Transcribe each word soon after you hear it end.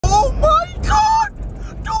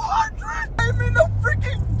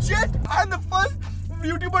shit! I'm the first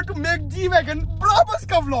YouTuber to make G-Wagon Brabus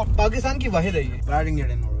का vlog. Pakistan की वाहिद है ये. I didn't get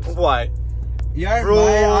in orders. Why? Yeah, bro.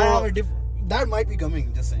 I have a that might be coming.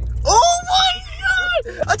 Just saying. Oh my god!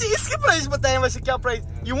 अच्छा इसकी price बताएं वैसे क्या price?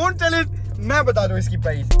 You won't tell it. मैं बता दूँ इसकी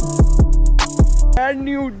price. Brand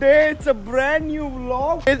new day, it's a brand new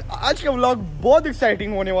vlog. आज का vlog बहुत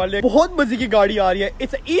exciting होने वाले है. बहुत मजे की गाड़ी आ रही है.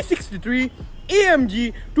 It's a E63 AMG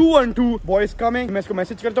 212. Boys coming. मैं इसको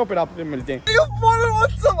मैसेज करता हूँ फिर आपसे मिलते हैं. You follow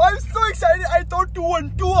what's up? I'm so excited. I thought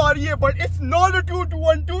 212 आ रही है, but it's not a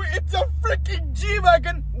 212. It's a freaking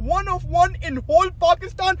G-Wagon. One of one in whole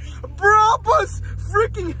Pakistan. Brabus.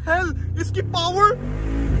 Freaking hell. इसकी power.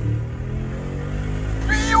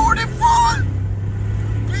 Beautiful.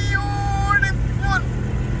 Beautiful.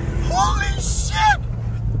 Holy shit.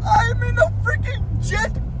 I'm in a freaking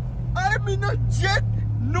jet. I'm in a jet.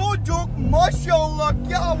 No joke, mashallah,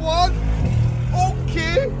 kya awaaz.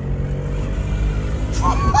 Okay.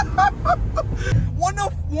 One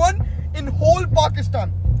of one in whole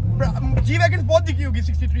Pakistan. G-Wagon बहुत दिखी होगी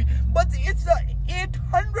 63, but it's a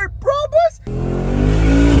 800 Brabus.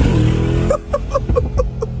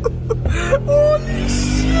 Holy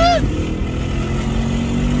shit.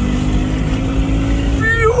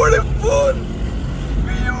 Beautiful.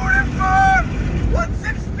 Beautiful.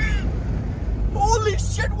 160. Holy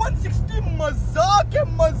shit, 160, mazak hai,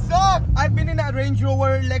 mazak. I've been in a Range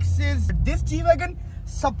Rover, Lexus. This G-Wagon,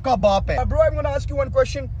 sabka baap hai. Bro, I'm gonna ask you one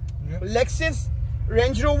question. Yeah. Lexus,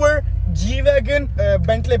 Range Rover, G-Wagon,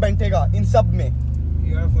 Bentley Bentayga, in sab mein.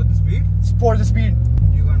 You are for the speed? For the speed.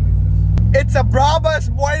 You can't beat this. It's a Brabus,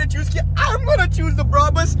 boy to choose. I'm gonna choose the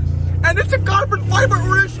Brabus. And it's a carbon fiber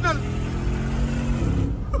original.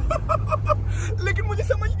 लेकिन मुझे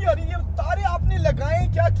समझ नहीं आ रही ये तारे आपने लगाए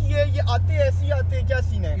क्या किए ये आते ऐसे ही आते क्या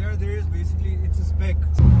सीन है Here there is basically it's a spec.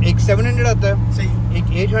 एक 700 आता है सही एक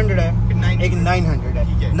 800 है एक 900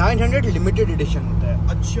 है 900 लिमिटेड एडिशन होता है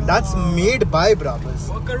अच्छा That's made by Brabus.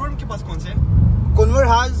 और Convert के पास कौन से Convert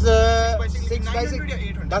has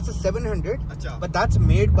 6x6 that's a 700 अच्छा but that's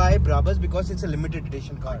made by Brabus because it's a limited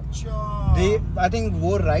edition car अच्छा they I think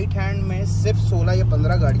वो right hand में सिर्फ 16 या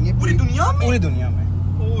 15 गाड़ी है पूरी दुनिया में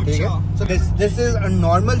ठीक है so this is a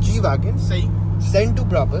normal G-Wagon सही sent to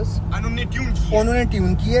Brabus उन्होंने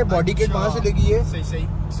ट्यून की है बॉडी किट वहां से लगी है सही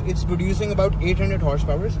it's producing about 800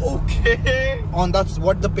 horsepower okay on that's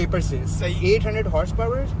what the paper says सही 800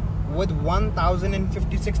 horsepower with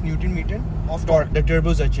 1056 Newton meter of torque. The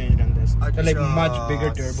turbos are changed on this so like much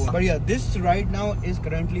bigger turbo but yeah this right now is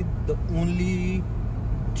currently the only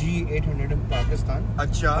G800 in Pakistan.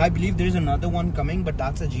 अच्छा. I believe there is another one coming, but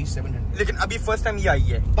that's a G700. लेकिन अभी first time ये आई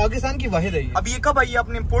है. पाकिस्तान की वाहिद है ये. अभी ये कब आई है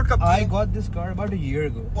आपने import कब? I got this car about a year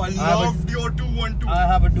ago. I love your 212. I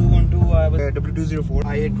have a 212. I have a W204.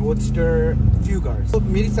 I had Roadster, few cars. So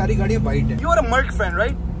मेरी सारी गाड़ियाँ white है. You are a Merc fan,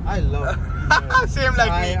 right? I love. Same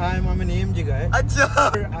like me. I'm an AMG guy. अच्छा.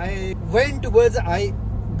 I went towards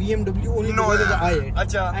BMW only because of the I8.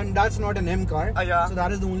 Achha. And that's not an M car. Yeah. So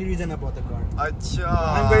that is the only reason I bought the car. Achha.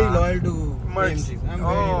 I'm very loyal to AMGs. I'm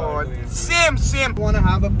very loyal to AMGs. Same. I want to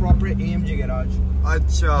have a proper AMG garage.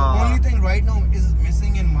 Achha. The only thing right now is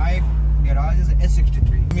missing in my garage is a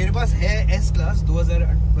S63. मेरे पास है S-Class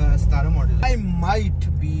 2017 model. I might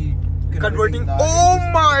be converting that. Oh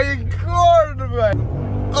my god, man.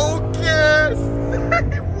 Okay.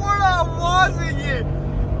 What आवाज है ये?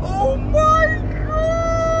 Oh my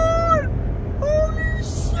god. Holy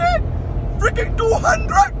shit. Freaking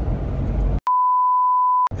 200.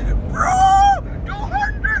 Bro,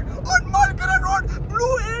 200 on Malkara Road,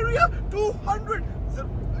 blue area, 200.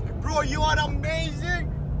 Bro, you are amazing.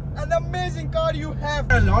 An amazing car you have.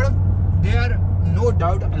 There are no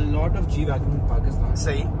doubt a lot of G-Wagon in Pakistan.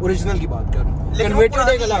 सही. Original की बात कर रहा हूँ. Converted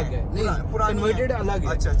एक अलग है. नहीं, converted अलग है.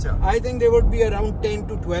 अच्छा. I think there would be around 10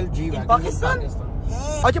 to 12 G-Wagon in Pakistan.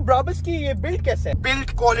 अच्छा, Brabus की ये build कैसे है?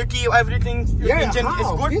 Build quality, everything, engine is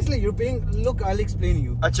good. Obviously, you're paying. Look, I'll explain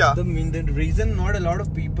you. अच्छा. The reason not a lot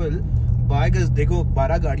of people buy because देखो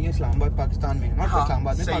 12 गाड़ियाँ इस्लामाबाद पाकिस्तान में, not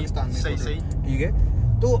Islamabad में पाकिस्तान में. सही. ठीक है.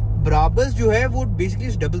 तो Brabus जो है वो basically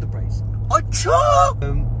is double the price. अच्छा.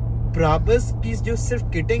 Brabus की जो सिर्फ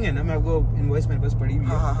किटिंग है ना मैं आपको इनवॉइस मेरे पास पड़ी हुई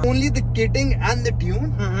है only the kiting and the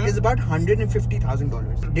tune is about $150,000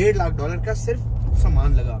 $1.5 lakh का सिर्फ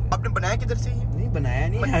सामान लगा हुआ है आपने बनाया किधर से ये नहीं बनाया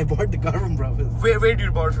नहीं I bought the car from Brabus where did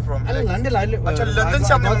you bought it from London अच्छा लंदन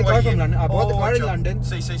से आपने मंगवाई है I bought the car in London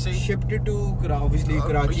सही shipped it to obviously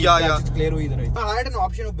Karachi clear हुई इधर I had an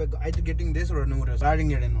option of either getting this or a Urus I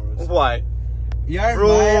didn't get an Urus why yeah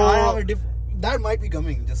bro I have a that might be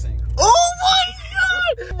coming just saying oh my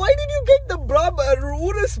god why did you get the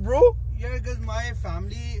Urus bro yeah because my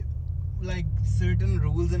family like certain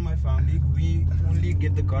rules in my family. We only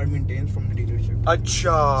get the car maintained from the dealership.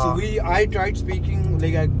 अच्छा. So I tried speaking,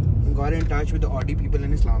 like I got in touch with the Audi people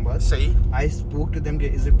in Islamabad. सही. I spoke to them.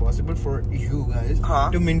 Is it possible for you guys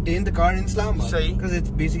to maintain the car in Islamabad? सही. Because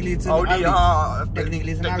it's basically an Audi.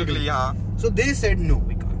 Technically it's an Audi. हाँ. So they said no,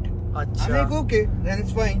 we can't. अच्छा. I'm like okay, then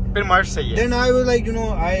it's fine. फिर Merc सही है. Then I was like,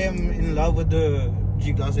 I am in love with the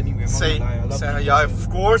G class anyway. सही. Yeah, of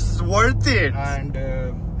course, worth it.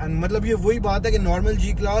 And मतलब ये वही बात है कि normal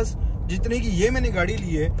G class जितने की ये मैंने गाड़ी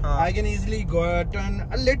ली है, I can easily gotten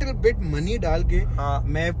a little bit money डाल के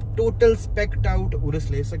मैं total spec'd out उरस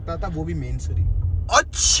ले सकता था, वो भी main series.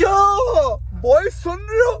 अच्छा बॉय सुन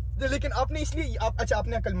रहे हो? लेकिन आपने इसलिए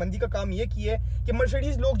आपने अकलमंदी का काम ये किया है कि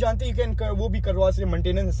मर्सिडीज लोग जानते हैं यू कैन वो भी करवा से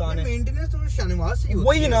मेंटेनेंस आसान है. मेंटेनेंस तो शाहनवाज से ही होती है.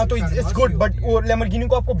 वही ना, तो इट्स गुड. बट वो लैम्बोर्गिनी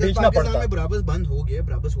को आपको बेचना पड़ता है. पाकिस्तान में ब्राबस बंद हो गया.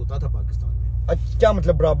 ब्राबस होता था पाकिस्तान में. क्या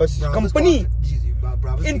मतलब ब्राबस कंपनी? जी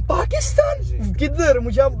ब्राबस इन पाकिस्तान किधर?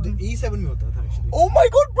 मुझे अब E7 में होता था. Oh my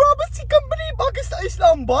God, ब्राबस की कंपनी पाकिस्तान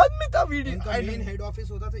इस्लामाबाद में था. वीडियो इनका मेन हेड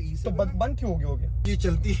ऑफिस होता था E7. तो बंद क्यों हो गया? ये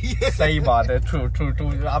चलती है. सही बात है. ट्रू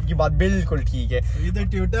आपकी बात बिल्कुल ठीक है. इधर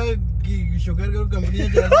टोयोटा की शुक्र करो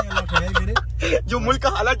कंपनियां जा रही हैं, अल्लाह खैर करे. जो मुल्क का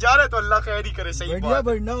हालत जा रहा है तो अल्लाह खैर ही करे. सही बात.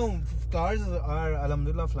 But now cars are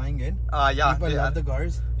alhamdulillah flying in. Yeah, people love the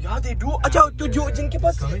cars. Yeah, they do. अच्छा तो जो जिनके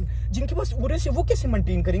पास उरे से वो कैसे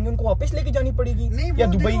मेंटेन करेंगे? उनको वापस लेके जानी पड़ेगी या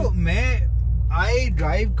Dubai? I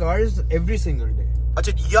drive cars every single day.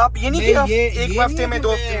 अच्छा ये आप ये नहीं कि एक हफ्ते में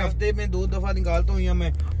 2 हफ्ते में 2 दफा निकालता हूँ या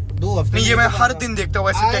मैं 2 हफ्ते नहीं, ये मैं हर दिन देखता हूँ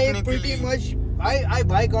ऐसे technically. Pretty much I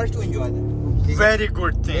buy cars to enjoy them. Very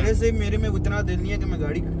good thing. मेरे में उतना दिल नहीं है कि मैं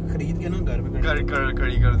गाड़ी खरीद के ना घर में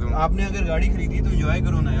खड़ी कर दूं. आपने अगर गाड़ी खरीदी तो एंजॉय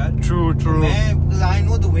करो ना यार. True. मैं I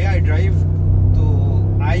know the way I drive, तो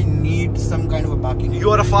I need some kind of a parking.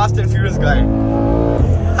 You are a fast and furious guy.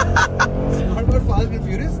 Not about fast and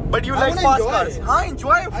furious. But you like fast cars. हाँ,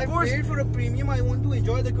 enjoy of course. I paid for a premium. I want to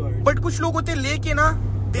enjoy the car. But कुछ लोग होते लेके ना.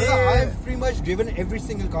 I've pretty much driven every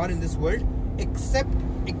single car in this world except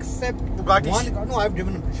Bugatti. One car. No, I've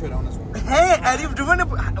driven a Chiron as well. Hey, and you've driven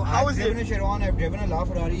how is it? I've driven a Chiron. I've driven a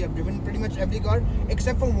LaFerrari. I've driven pretty much every car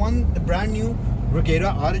except for one, the brand new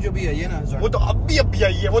Regera R जो भी है ना. वो तो अभी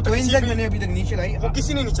आई है. वो तो मैंने अभी तक नहीं चलाई. वो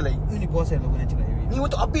किसी ने नहीं चलाई. नहीं, बहुत सारे लोगों ने चलाई. नहीं, वो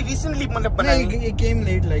तो अभी recently मतलब बनाई. It came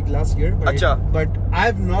late like last year. अच्छा. But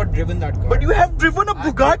I've not driven that car. But you have driven a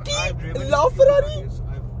Bugatti, LaFerrari.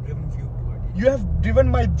 I've driven few Bugatti. You have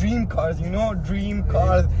driven my dream cars. You know, dream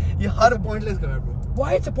cars. ये हर pointless car bro.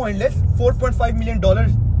 Why it's a pointless? $4.5 million.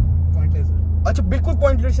 Pointless. अच्छा बिल्कुल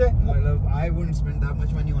pointless है. I wouldn't spend that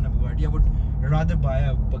much money on a Bugatti. I would rather buy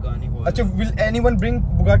a Pagani. अच्छा will anyone bring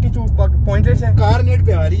Bugatti to pointless है? Car net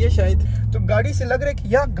पे आ रही है शायद. तो गाड़ी से लग रहा है कि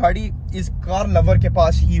यह गाड़ी इस कार लवर के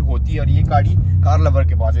पास ही होती है और ये गाड़ी कार लवर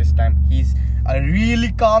के पास है इस time. He is a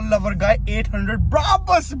really car lover guy. 800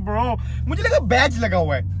 Brabus bro. मुझे लगा बैज लगा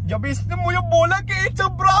हुआ है. जब इसने मुझे बोला कि it's a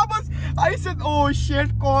Brabus, I said oh shit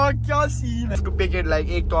क्या सीन है. To pick it like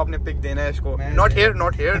एक तो आपने पिक देना है इसको. Not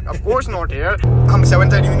here, of course not here. हम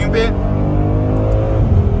 7th Avenue पे.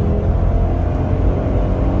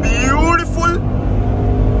 Beautiful.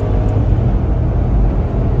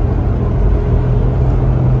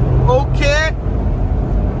 Okay.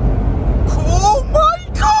 Oh my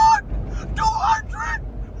God. 200.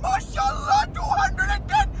 Mashallah.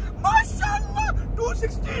 210. Mashallah.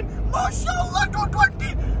 216. Mashallah.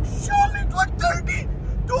 220. Surely 230.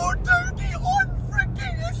 230 on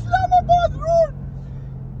freaking Islamabad road.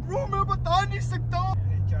 Bro मैं बता नहीं सकता.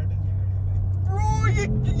 Bro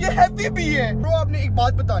ये हैवी भी है. Bro आपने एक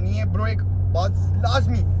बात बतानी है. Bro एक बात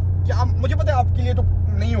लाजमी. क्या मुझे पता है आपके लिए तो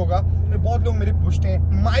नहीं होगा. बहुत लोग मेरे पूछते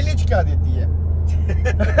हैं माइलेज क्या देती है.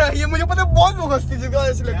 ये मुझे पता है बहुत लोग हंसती जगह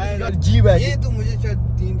ऐसे लगता है. जी भाई ये तो मुझे शायद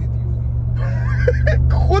 3 देती होगी.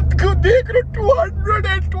 खुद को देख रहे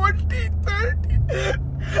 220 30.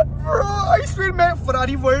 Bro I swear मैं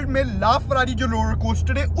फरारी वर्ल्ड में LaFerrari जो रोलर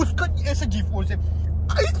कोस्टर है उसका ऐसा G4 है.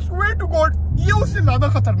 I swear to God ये उससे ज्यादा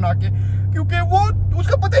खतरनाक है क्योंकि वो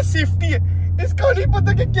उसका पता है सेफ्टी है. इसका नहीं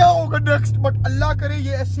पता कि क्या होगा नेक्स्ट. बट अल्लाह करे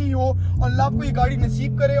ये ऐसी ही हो और अल्लाह आपको ये गाड़ी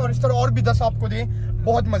नसीब करे और इस तरह और भी 10 आपको दे.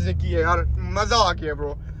 बहुत मजे की है यार. मजा आ गया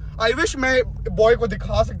ब्रो. आई विश मैं बॉय को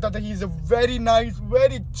दिखा सकता था. He is a very nice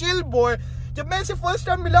very chill boy. जब मैं इसे फर्स्ट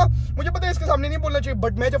टाइम मिला मुझे पता है इसके सामने नहीं बोलना चाहिए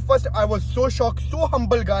बट मैं जब first I was so shock so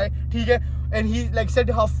humble गाय. ठीक है. And he like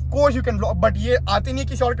said of course you can vlog. But ये आते नहीं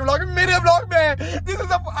किसी और के व्लॉग में. मेरे व्लॉग में है. This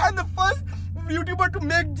is I am the first YouTuber to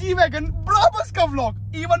make G-Wagon Brabus का व्लॉग.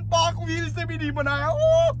 इवन पार्क व्हील से भी नहीं बनाया.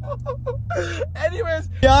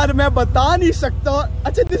 एनीवेज यार मैं बता नहीं सकता.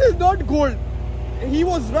 अच्छा this is not gold. He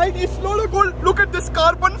was right. It's not a gold. Look at this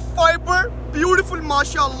carbon fiber. Beautiful,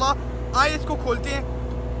 माशाल्लाह. आइए इसको खोलते हैं.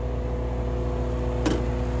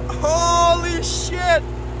 shit!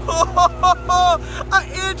 A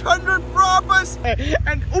 800 Brabus!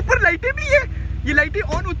 And ऊपर लाइटें भी है, ये लाइटें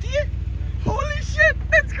ऑन होती है। Holy shit!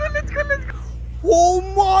 Let's go, let's go, let's go! Oh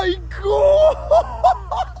my god!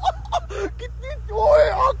 कितनी जोए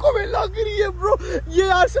आंखों में लग रही है ब्रो। ये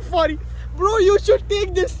यार safari bro, you should take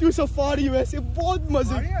this to safari। वैसे बहुत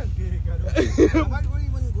मजे।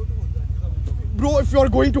 Bro, if you are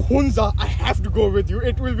going to Hunza, I have to go with you.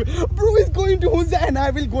 It will be. Bro is going to Hunza and I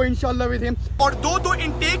will go inshallah with him. और दो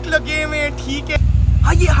intake लगे हुए हैं, ठीक है।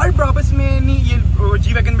 हाँ ये हर Brabus में नहीं, ये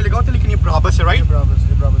G-Wagon में लगा होता है, लेकिन ये Brabus है, right?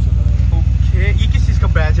 Brabus है। Okay, ये किस चीज का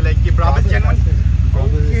ब्रांच है? Like ये Brabus genuine?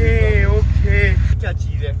 Okay। क्या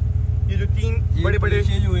चीज है? ये जो तीन बड़े-बड़े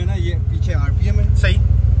जो है ना, ये पीछे RPM है। सही।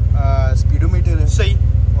 स्पीडोमीटर है। सही।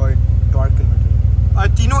 और टॉर्क किलोमीटर।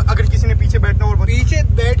 तीनों अगर किसी ने पीछे बैठना और पीछे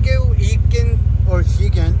बैठ के he can or she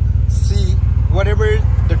can see whatever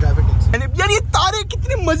the driver takes। यार ये तारे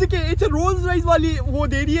कितने मजे के, इट्स रोल्स रॉयस वाली वो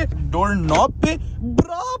दे रही है। डोर नॉब पे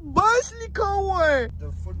Brabus लिखा हुआ है।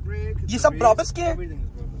 ये सब Brabus के हैं।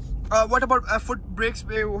 What about foot brakes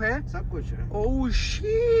पे वो है? सब कुछ है। Oh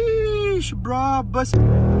sheesh, Brabus।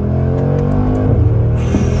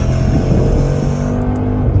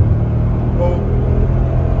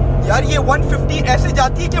 यार ये 150 ऐसे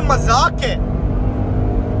जाती है कि मजाक है।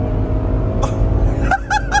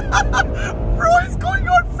 Bro is going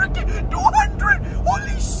on freaking 200।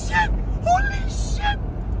 Holy shit! Holy shit!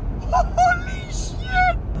 Holy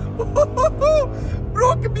shit! Bro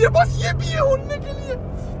मेरे पास ये भी है उड़ने के लिए।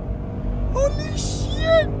 Holy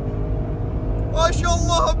shit!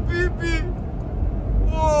 माशाल्लाह हबीबी।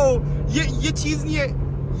 ये चीज नहीं है,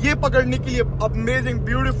 ये पकड़ने के लिए अमेजिंग,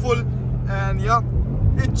 ब्यूटीफुल एंड या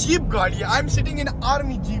ये जीप गाड़ी है। I am sitting in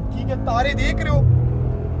army jeep, ठीक है। तारे देख रहे हो?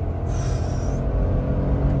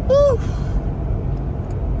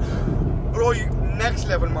 Bro, next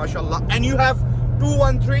level, mashallah. And you have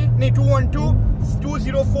 213, no, 212,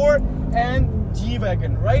 204, and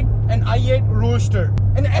G-Wagon, right? And i8 Roadster,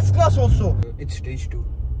 and S-Class also. It's stage 2.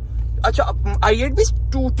 अच्छा, i8 भी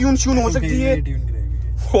ट्यून हो सकती है।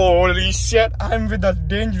 Holy shit, I'm with a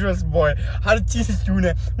dangerous boy. हर चीज ट्यून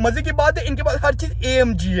है। मजे की बात है, इनके पास हर चीज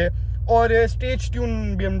AMG है और स्टेज ट्यून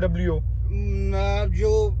BMW।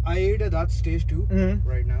 जो i8 है, that's stage 2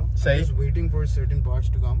 right now. सही। Just waiting for certain parts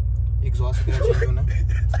to come. Exhaust का change होना।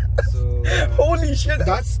 So holy shit,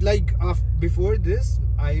 that's like before this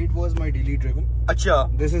i8 was my daily driven. अच्छा,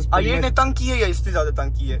 this is i8 ने तंग की है या इससे ज्यादा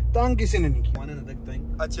तंग की है? तंग किसी ने नहीं की। One another thing.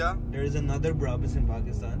 अच्छा, there is another Brabus in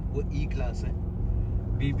Pakistan. वो E class है।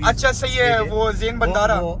 अच्छा सही है, वो ज़ेन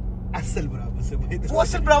बंदारा। वो असल Brabus है भाई। वो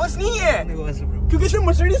असल Brabus नहीं है, वो असल Brabus क्योंकि इसमें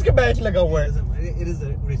Mercedes का बैच लगा हुआ है। It is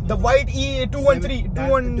original. The white E213,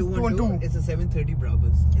 212. It's a 730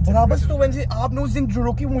 Brabus. Brabus तो वैसे आपने उस दिन जो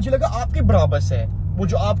रोकी, मुझे लगा आपके Brabus है, वो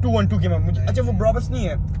जो आप 212 के में मुझे। अच्छा वो Brabus नहीं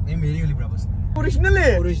है? नहीं, मेरी वाली Brabus ओरिजिनल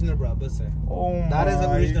है। ओरिजिनल Brabus है। Oh that is a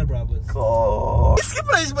original Brabus. इसकी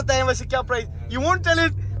प्राइस बताएं वैसे, क्या price? You won't tell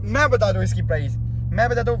it, मैं बता दूं इसकी प्राइस। मैं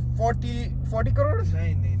बता दूं 40 करोड़?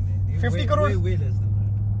 नहीं 50 crore? Way less than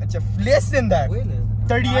that. अच्छा, less than that? Way less than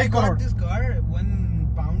that. 38 crore. I got this car when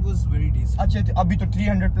pound was very decent. अच्छा, अभी तो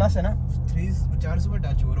 300 प्लस है ना? 400 पर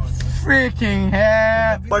टच हो रहा है। Freaking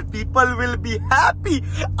hell! But people will be happy.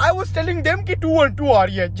 I was telling them कि 212 आ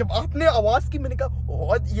रही है। जब आपने आवाज की, मैंने कहा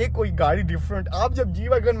ओह ये कोई गाड़ी डिफरेंट। आप जब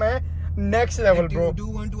G-Wagon में next level bro।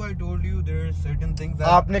 212 I told you there are certain things that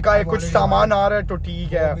आपने कहा कुछ सामान आ रहा है तो ठीक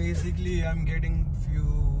है। Basically I'm getting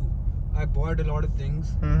I bought a lot of things.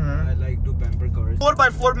 I like to pamper cars.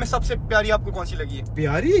 4x4 में सबसे प्यारी आपको कौन सी लगी है?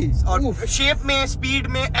 प्यारी? और शेप में, स्पीड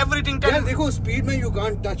में, एवरीथिंग। यार देखो, स्पीड में you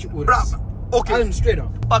can't touch Urus. Okay. I'm straight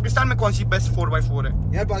up. Pakistan में कौन सी बेस्ट 4x4 है?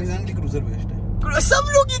 यार पाकिस्तान की क्रूजर बेस्ट है। सब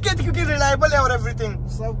लोग ये कहते हैं क्योंकि रिलायबल है और एवरीथिंग।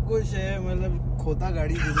 सब कुछ है, मतलब खोता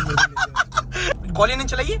गाड़ी जो कॉलिन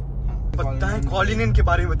चलाइए। बताएं कॉलिन के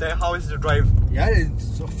बारे में बताएं। How is the drive? यार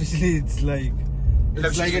obviously it's like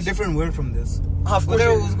a different world from this. हाँ,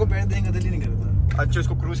 उसको पैर देंगे दिल ही नहीं करता। अच्छा,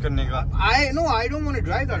 इसको क्रूज करने का। I don't want to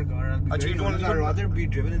drive that car. अच्छा, you don't. I'd rather be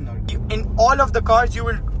driven in that car. In all of the cars, you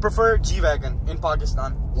will prefer G-Wagon in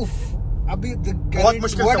Pakistan. Oof. अभी बहुत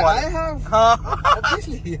मुश्किल सवाल है। I have. हाँ।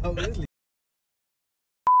 Obviously.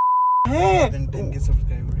 Hey. 10K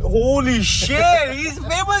subscribers. Holy shit, he's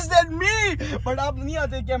famous than me. But आप नहीं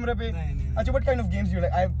आते कैमरे पे? नहीं। अच्छा, what kind of games do you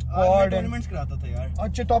like? मैं tournaments कराता था यार।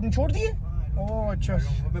 अच्छा, तो आपने छोड़ दिए? Oh, अच्छा।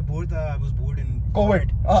 मैं bored था। I was bored in COVID.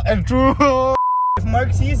 And true. If Mark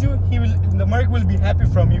sees you, the Mark will be happy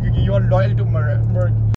from you because you are loyal to Mark.